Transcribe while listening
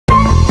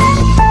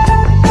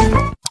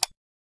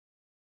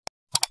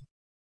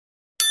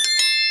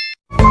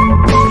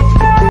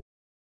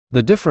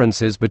The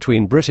differences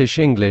between British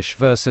English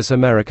versus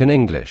American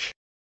English.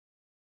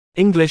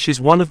 English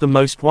is one of the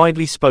most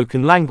widely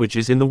spoken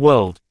languages in the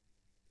world.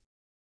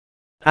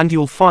 And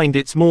you'll find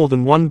it's more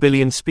than 1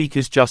 billion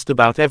speakers just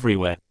about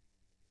everywhere.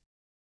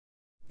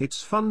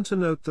 It's fun to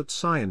note that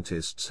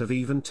scientists have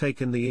even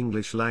taken the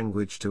English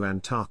language to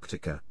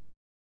Antarctica.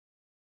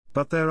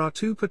 But there are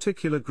two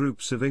particular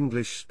groups of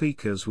English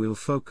speakers we'll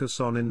focus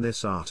on in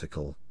this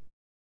article.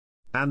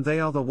 And they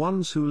are the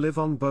ones who live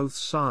on both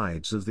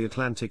sides of the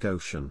Atlantic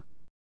Ocean.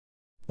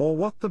 Or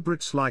what the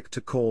Brits like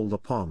to call the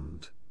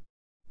pond.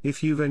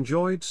 If you've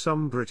enjoyed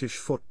some British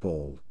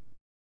football,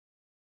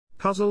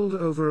 puzzled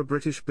over a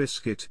British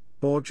biscuit,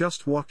 or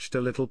just watched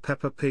a little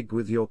Peppa Pig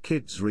with your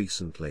kids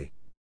recently,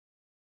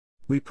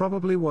 we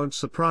probably won't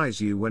surprise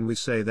you when we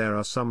say there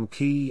are some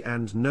key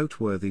and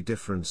noteworthy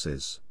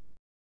differences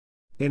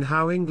in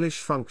how English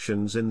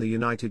functions in the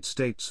United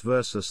States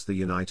versus the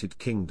United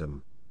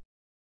Kingdom.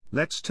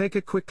 Let's take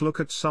a quick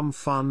look at some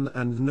fun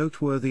and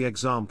noteworthy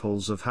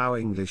examples of how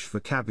English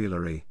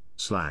vocabulary,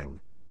 slang,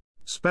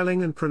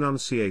 spelling and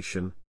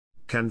pronunciation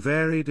can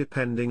vary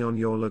depending on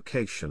your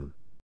location.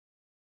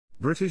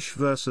 British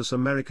versus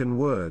American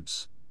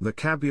words,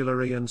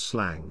 vocabulary and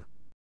slang.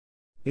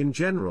 In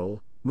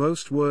general,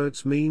 most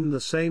words mean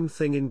the same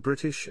thing in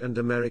British and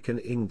American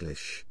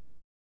English.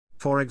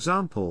 For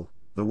example,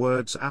 the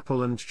words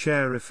apple and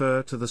chair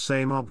refer to the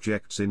same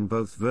objects in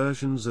both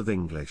versions of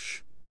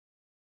English.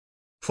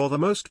 For the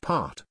most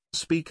part,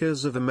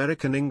 speakers of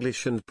American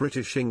English and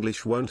British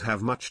English won't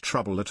have much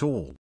trouble at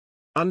all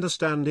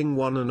understanding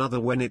one another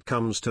when it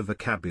comes to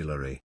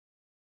vocabulary.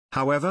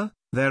 However,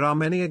 there are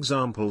many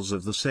examples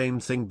of the same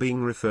thing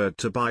being referred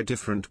to by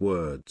different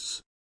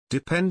words,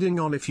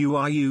 depending on if you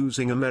are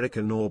using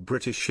American or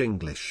British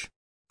English.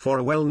 For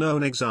a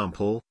well-known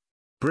example,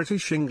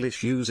 British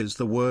English uses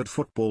the word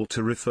football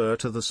to refer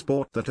to the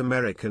sport that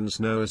Americans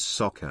know as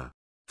soccer.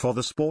 For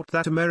the sport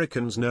that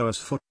Americans know as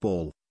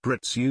football,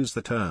 Brits use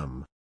the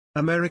term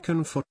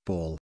American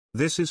football.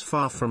 This is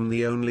far from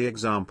the only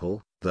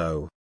example,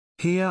 though.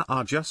 Here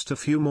are just a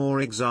few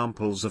more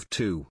examples of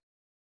two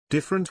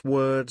different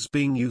words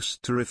being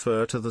used to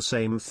refer to the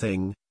same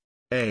thing.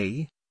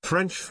 A.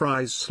 French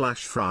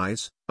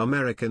fries/fries,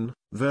 American,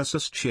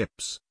 versus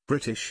chips,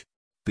 British.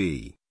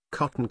 B.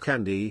 Cotton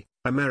candy,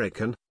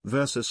 American,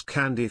 versus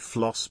candy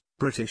floss,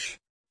 British.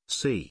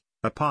 C.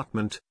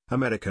 Apartment,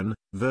 American,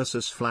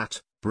 versus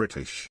flat,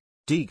 British.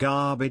 D.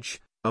 Garbage,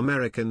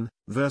 American,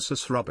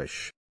 versus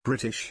rubbish,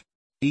 British.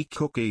 E.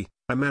 Cookie,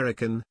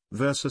 American,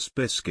 versus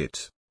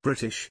biscuit,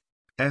 British.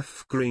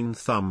 F. Green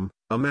thumb,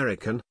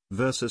 American,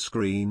 versus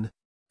green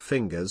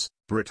fingers,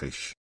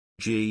 British.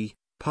 G.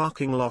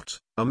 Parking lot,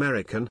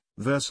 American,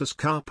 versus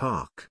car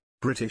park,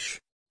 British.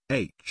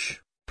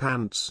 H.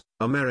 Pants,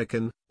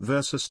 American,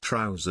 versus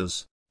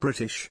trousers,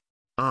 British.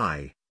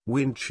 I.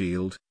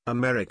 Windshield,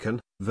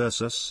 American,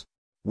 versus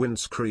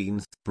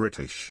windscreen,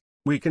 British.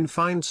 We can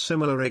find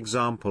similar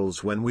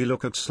examples when we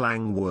look at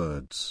slang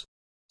words.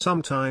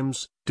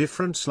 Sometimes,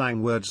 different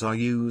slang words are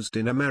used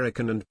in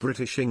American and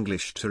British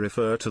English to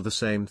refer to the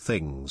same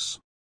things.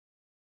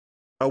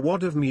 A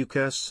wad of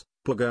mucus,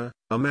 booger,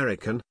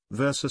 American,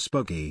 versus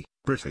boogie,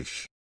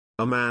 British.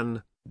 A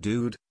man,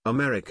 dude,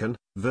 American,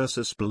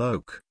 versus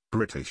bloke,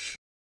 British.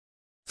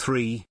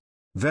 3.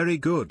 Very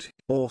good,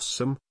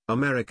 awesome,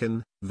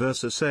 American,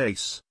 versus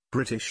ace,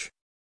 British.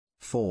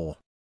 4.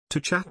 To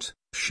chat,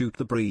 shoot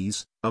the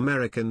breeze,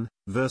 American,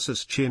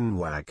 versus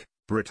chinwag,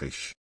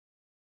 British.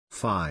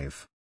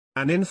 5.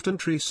 An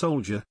infantry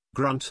soldier,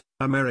 grunt,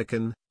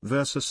 American,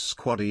 versus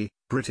squaddy,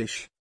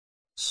 British.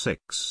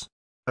 6.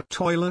 A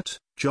toilet,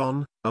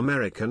 John,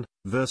 American,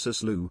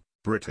 versus Lou,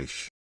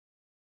 British.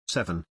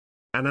 7.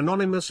 An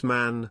anonymous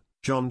man,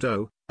 John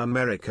Doe,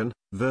 American,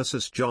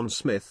 versus John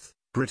Smith,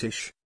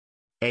 British.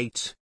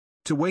 8.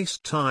 To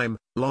waste time,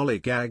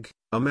 lollygag,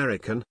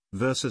 American,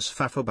 versus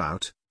faff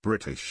about,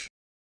 British.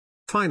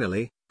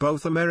 Finally,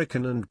 both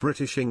American and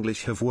British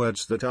English have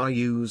words that are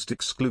used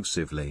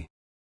exclusively.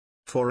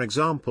 For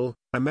example,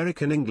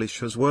 American English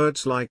has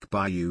words like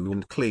bayou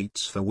and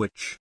cleats for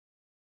which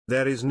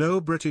there is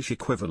no British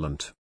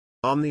equivalent.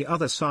 On the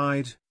other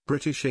side,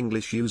 British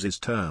English uses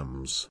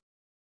terms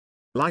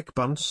like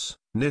bunce,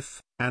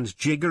 niff, and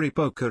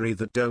jiggery-pokery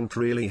that don't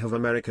really have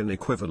American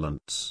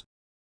equivalents.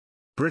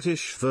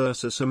 British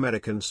versus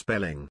American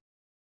spelling.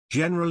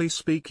 Generally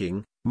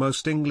speaking,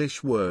 most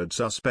English words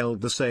are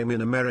spelled the same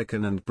in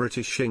American and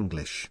British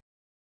English.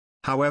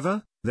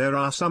 However, there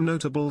are some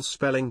notable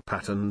spelling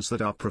patterns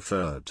that are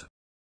preferred,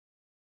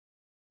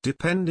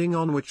 depending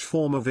on which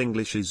form of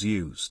English is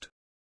used.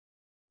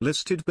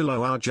 Listed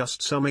below are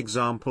just some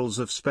examples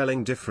of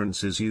spelling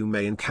differences you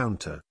may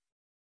encounter.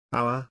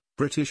 Our,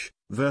 British,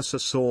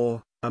 versus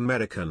or,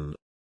 American.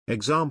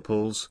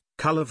 Examples,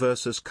 color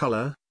versus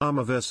color,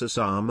 armor versus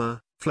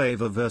armor,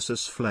 flavor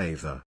versus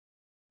flavor.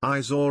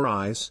 Eyes or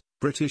eyes,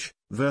 British,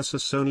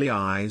 versus only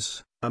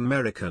eyes,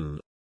 American.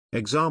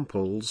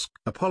 Examples,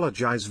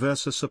 apologize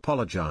versus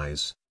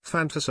apologize,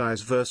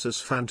 fantasize versus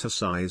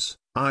fantasize,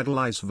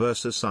 idolize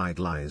versus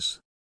idolize.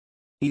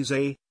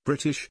 Easy,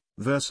 British,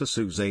 versus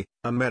Uzi,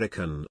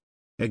 American.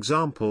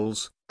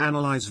 Examples,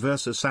 analyze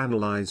versus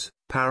analyze,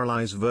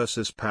 paralyze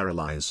versus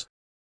paralyze.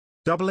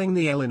 Doubling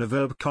the L in a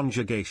verb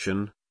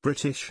conjugation,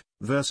 British,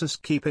 versus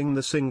keeping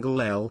the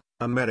single L,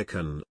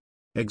 American.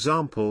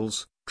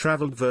 Examples,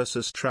 traveled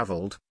versus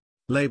traveled.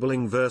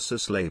 Labeling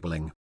versus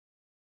labeling.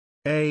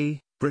 A,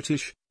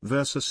 British,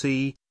 versus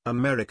E,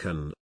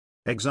 American.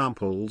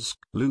 Examples,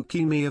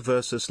 leukemia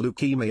versus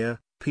leukemia,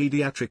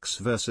 pediatrics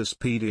versus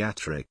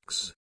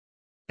pediatrics.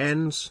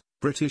 ENS,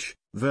 British,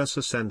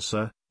 versus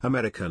ENSA,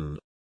 American.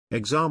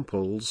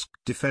 Examples,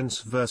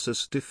 defense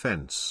versus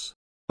defense.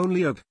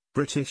 Only OG,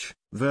 British,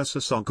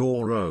 versus OG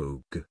or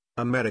OG,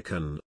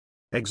 American.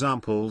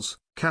 Examples,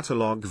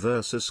 catalog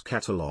versus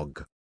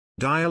catalog.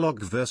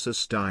 Dialogue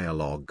versus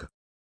dialogue.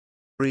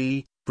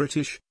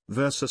 British,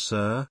 versus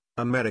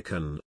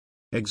American.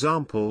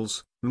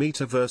 Examples,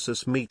 meter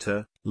versus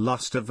meter,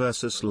 luster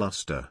versus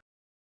luster.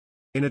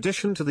 In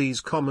addition to these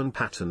common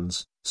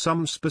patterns,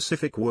 some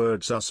specific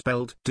words are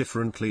spelled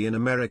differently in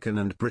American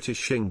and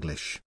British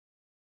English.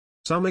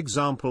 Some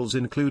examples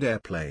include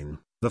airplane,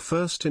 the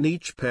first in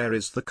each pair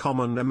is the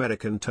common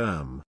American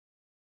term.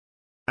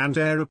 And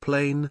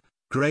aeroplane,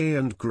 grey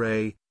and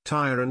grey,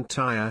 tire and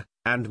tire,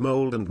 and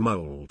mold and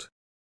mold.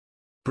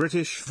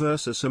 British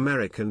versus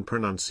American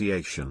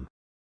pronunciation.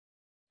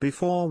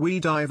 Before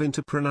we dive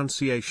into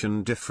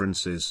pronunciation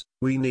differences,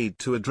 we need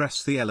to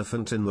address the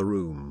elephant in the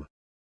room.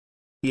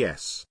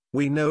 Yes,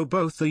 we know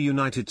both the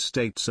United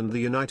States and the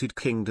United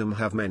Kingdom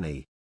have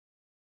many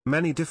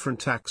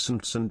different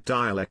accents and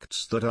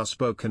dialects that are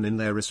spoken in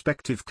their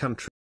respective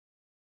countries.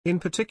 In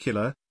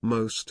particular,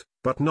 most,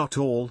 but not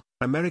all,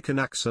 American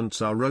accents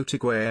are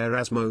rhotic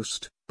whereas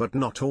most, but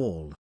not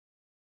all,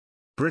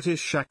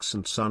 British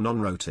accents are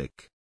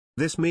non-rhotic.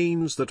 This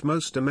means that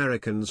most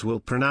Americans will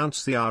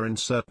pronounce the R in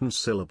certain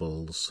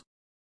syllables,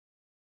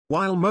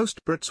 while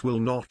most Brits will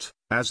not,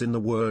 as in the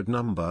word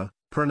number,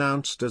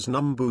 pronounced as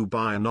numbu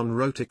by a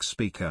non-rhotic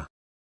speaker.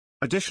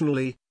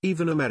 Additionally,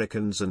 even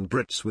Americans and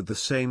Brits with the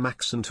same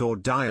accent or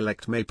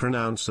dialect may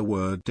pronounce a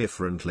word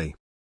differently.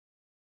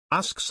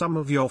 Ask some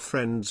of your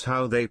friends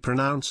how they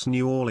pronounce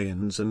New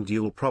Orleans and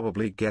you'll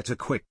probably get a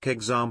quick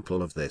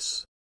example of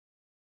this.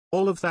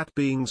 All of that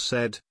being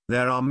said,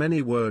 there are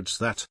many words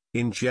that,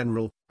 in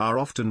general, are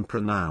often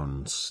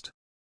pronounced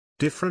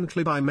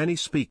differently by many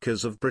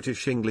speakers of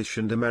British English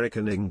and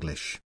American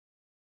English.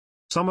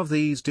 Some of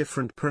these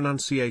different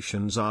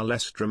pronunciations are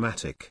less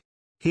dramatic.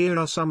 Here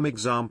are some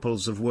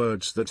examples of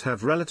words that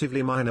have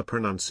relatively minor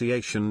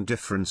pronunciation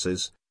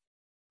differences.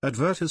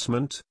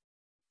 Advertisement.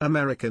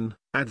 American,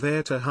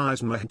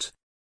 advertisement.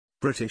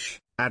 British,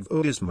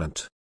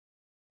 advertisement.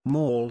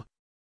 Mall.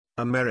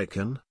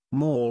 American,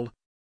 mall.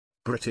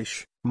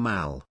 British,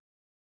 mall.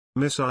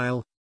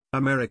 Missile.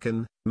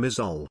 American,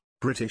 missile.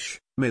 British,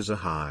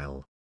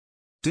 missile.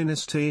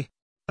 Dynasty.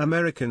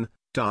 American,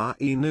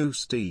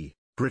 dynasty.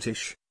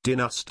 British,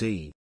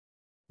 dynasty.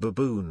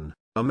 Baboon.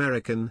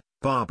 American,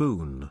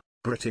 baboon.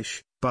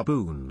 British,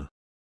 baboon.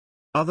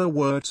 Other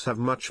words have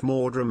much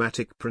more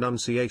dramatic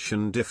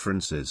pronunciation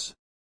differences.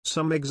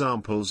 Some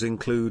examples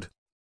include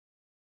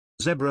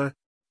zebra.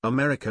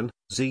 American,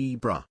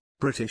 zebra.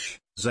 British,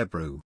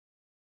 zebru.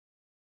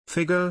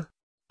 Figure.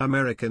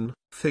 American,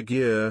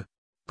 figure.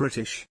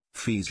 British,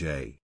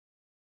 fige.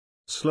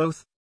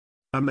 Sloth.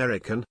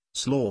 American,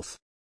 sloth.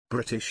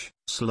 British,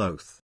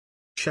 sloth.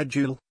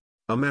 Schedule.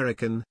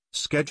 American,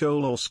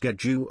 schedule or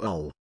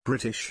schedule.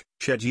 British,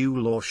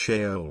 schedule or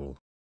schedule.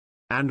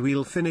 And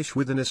we'll finish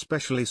with an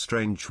especially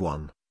strange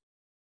one.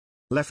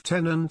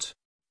 Lieutenant.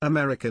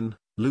 American,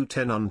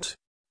 lieutenant.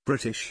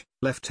 British,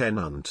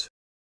 lieutenant.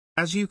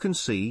 As you can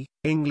see,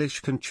 English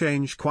can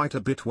change quite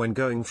a bit when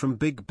going from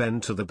Big Ben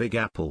to the Big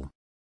Apple.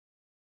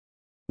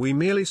 We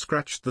merely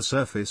scratched the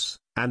surface,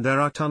 and there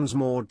are tons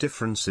more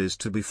differences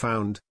to be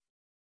found.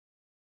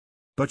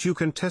 But you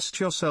can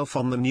test yourself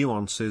on the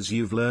nuances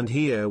you've learned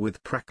here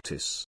with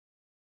practice.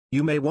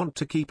 You may want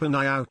to keep an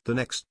eye out the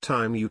next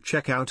time you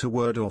check out a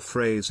word or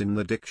phrase in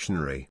the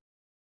dictionary,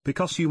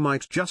 because you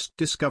might just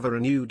discover a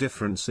new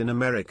difference in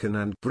American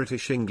and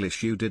British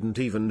English you didn't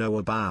even know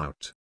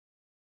about.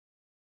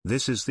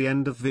 This is the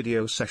end of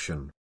video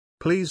session.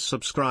 Please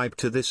subscribe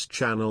to this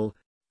channel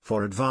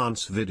for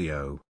advanced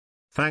video.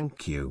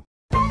 Thank you.